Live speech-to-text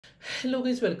Hello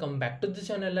guys, welcome back to the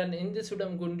channel, and in this video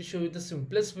I'm going to show you the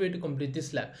simplest way to complete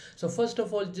this lab. So first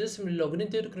of all, just log in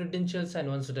into your credentials, and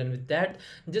once you're done with that,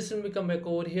 just come back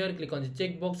over here, click on the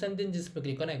checkbox, and then just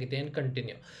click on agree and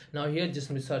continue. Now here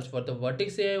just search for the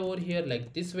Vertex AI over here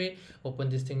like this way, open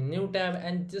this thing new tab,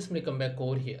 and just come back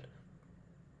over here.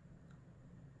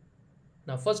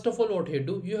 Now first of all, what you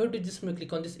do, you have to just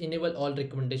click on this enable all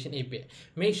recommendation API.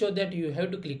 Make sure that you have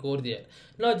to click over there.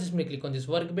 Now just click on this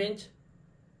workbench,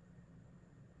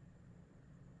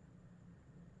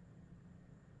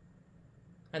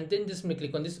 and then just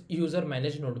click on this user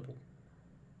manage notebook.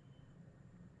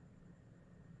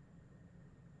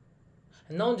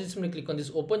 And now just click on this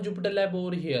open Jupyter lab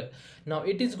over here. Now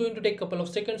it is going to take a couple of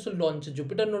seconds to launch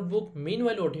Jupyter notebook.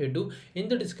 Meanwhile, what you do, in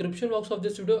the description box of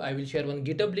this video I will share one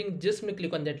GitHub link. Just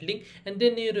click on that link, and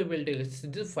then you will take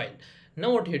this file.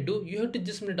 Now what you do, you have to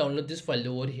just download this file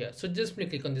over here. So just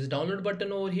click on this download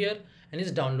button over here, and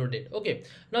it's downloaded. Okay,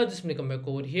 now just come back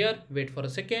over here, wait for a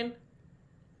second.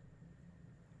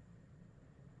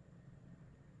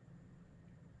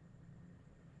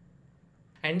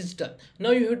 And it's done. Now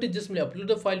you have to just upload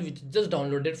the file which is just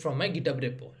downloaded from my GitHub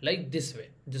repo like this way.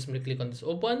 Just click on this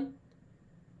open,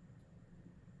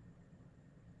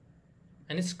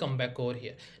 and it's come back over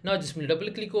here. Now just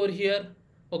double click over here.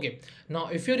 Okay, now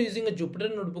if you're using a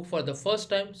Jupyter notebook for the first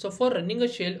time, so for running a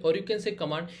shell, or you can say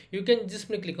command, you can just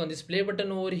click on this play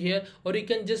button over here, or you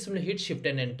can just hit shift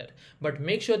and enter. But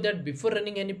make sure that before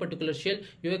running any particular shell,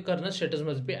 your kernel status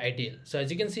must be ideal. So as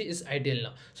you can see, it's ideal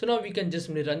now. So now we can just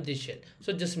run this shell.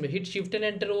 So just hit shift and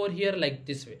enter over here like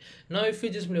this way. Now if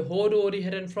you just hold over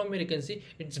here, and from here you can see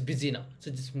it's busy now.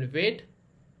 So just wait.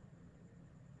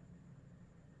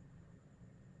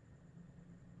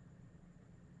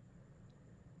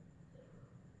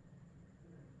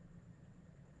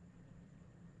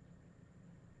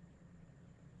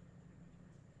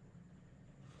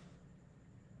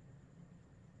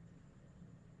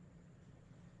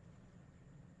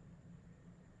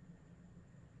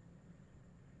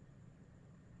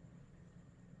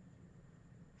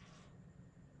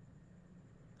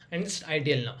 And it's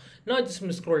ideal now. Now just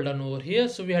scroll down over here.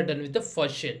 So we are done with the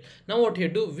first shell. Now what you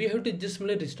do, we have to just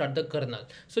restart the kernel.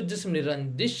 So just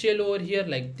run this shell over here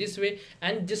like this way,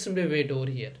 and just wait over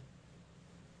here.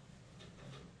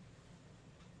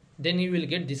 Then you will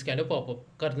get this kind of pop-up,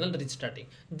 kernel restarting.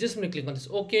 Just click on this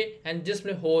OK, and just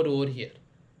hover over here.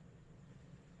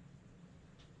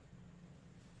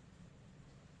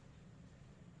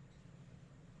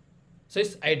 So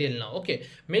it's ideal now. Okay,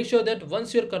 make sure that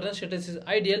once your kernel status is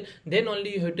ideal, then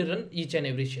only you have to run each and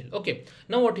every shell. Okay,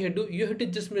 now what you do, you have to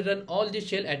just run all the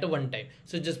shell at a one time.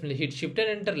 So just hit shift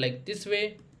and enter like this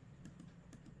way,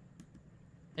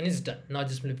 and it's done. Now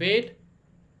just wait.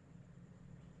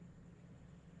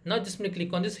 Now just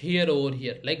click on this here over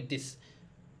here like this.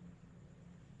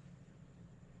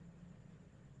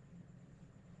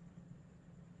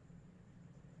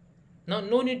 Now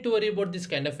no need to worry about this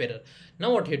kind of error.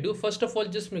 Now what you do, first of all,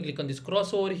 just click on this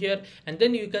cross over here, and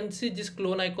then you can see this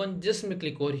clone icon. Just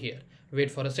click over here, wait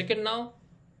for a second. Now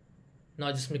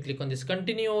just click on this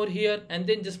continue over here, and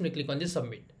then just click on this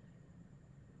submit,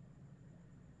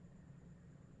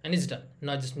 and it's done.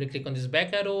 Now just click on this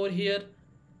back arrow over here.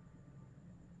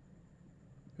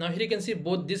 Now here you can see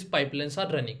both these pipelines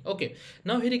are running. Okay,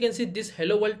 now here you can see this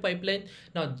hello world pipeline.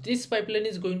 Now this pipeline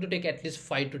is going to take at least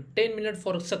 5 to 10 minutes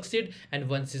for succeed, and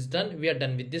once it's done, we are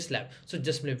done with this lab. So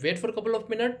just wait for a couple of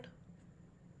minutes.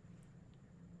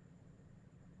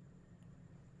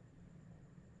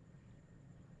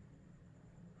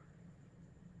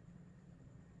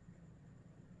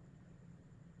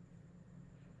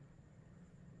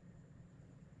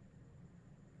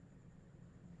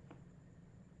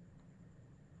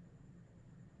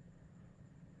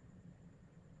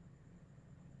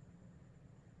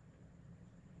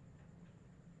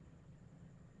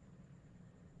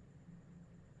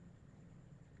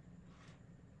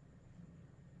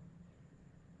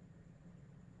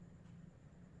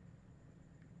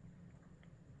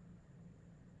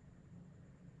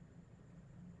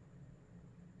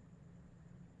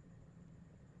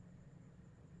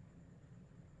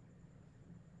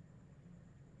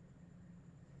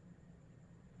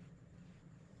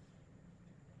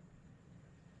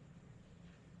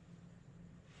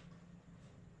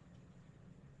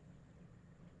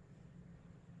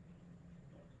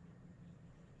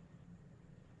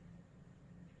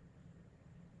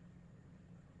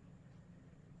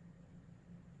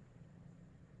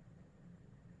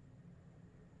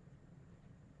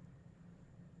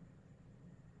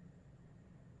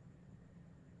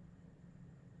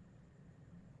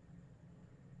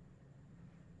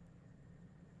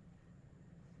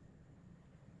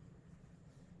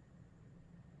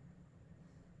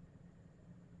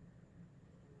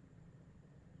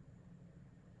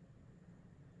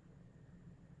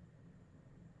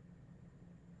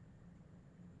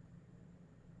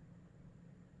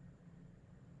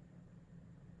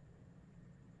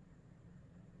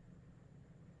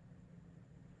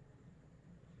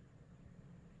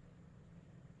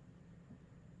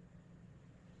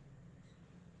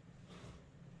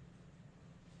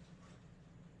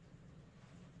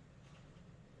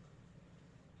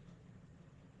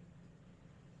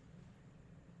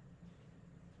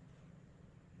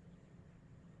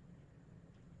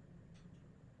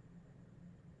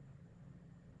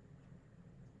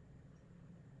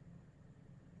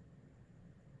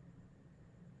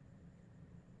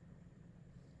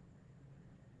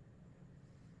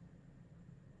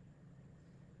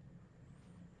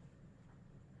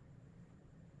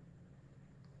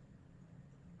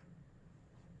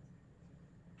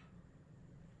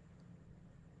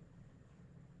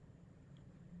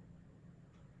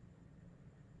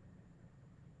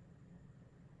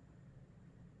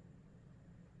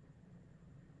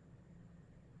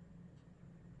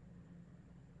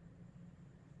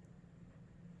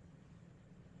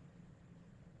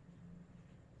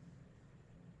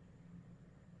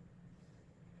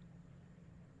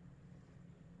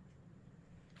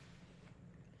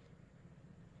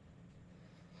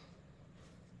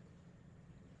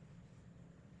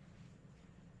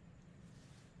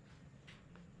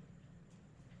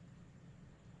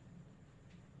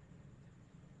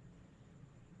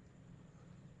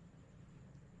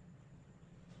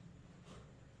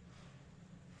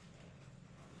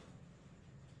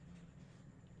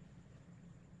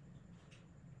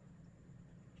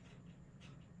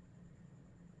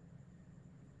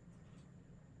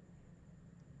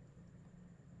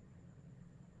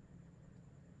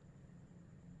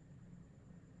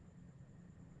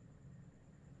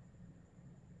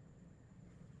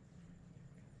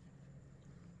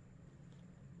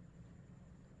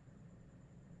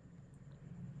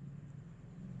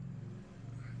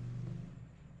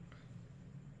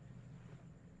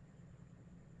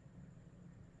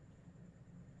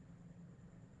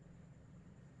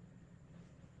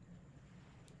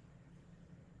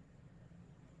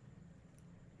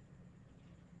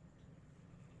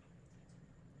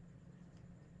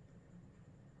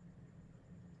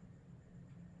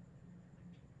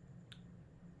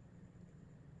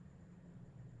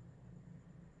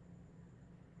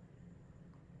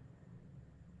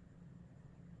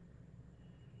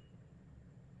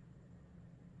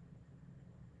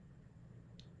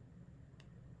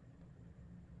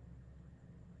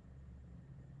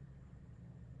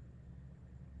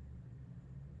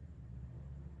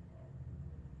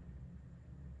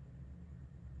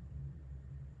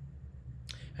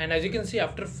 And as you can see,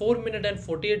 after 4 minutes and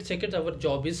 48 seconds, our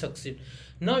job is succeed.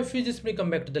 Now if you just simply come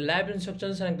back to the lab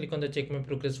instructions and click on the check my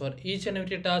progress for each and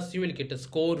every task, you will get a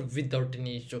score without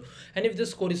any issue. And if the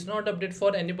score is not updated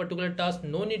for any particular task,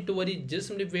 no need to worry, just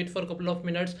simply wait for a couple of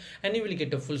minutes and you will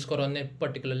get a full score on a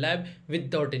particular lab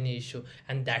without any issue.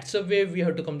 And that's the way we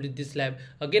have to complete this lab.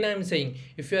 Again, I am saying,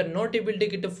 if you are not able to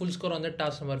get a full score on the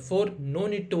task number 4, no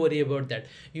need to worry about that.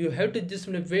 You have to just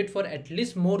simply wait for at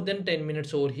least more than 10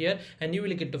 minutes over here and you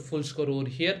will get a full score over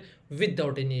here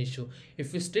without any issue.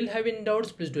 If you still have any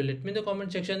doubts, please do let me in the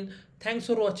comment section. Thanks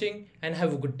for watching and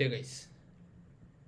have a good day, guys.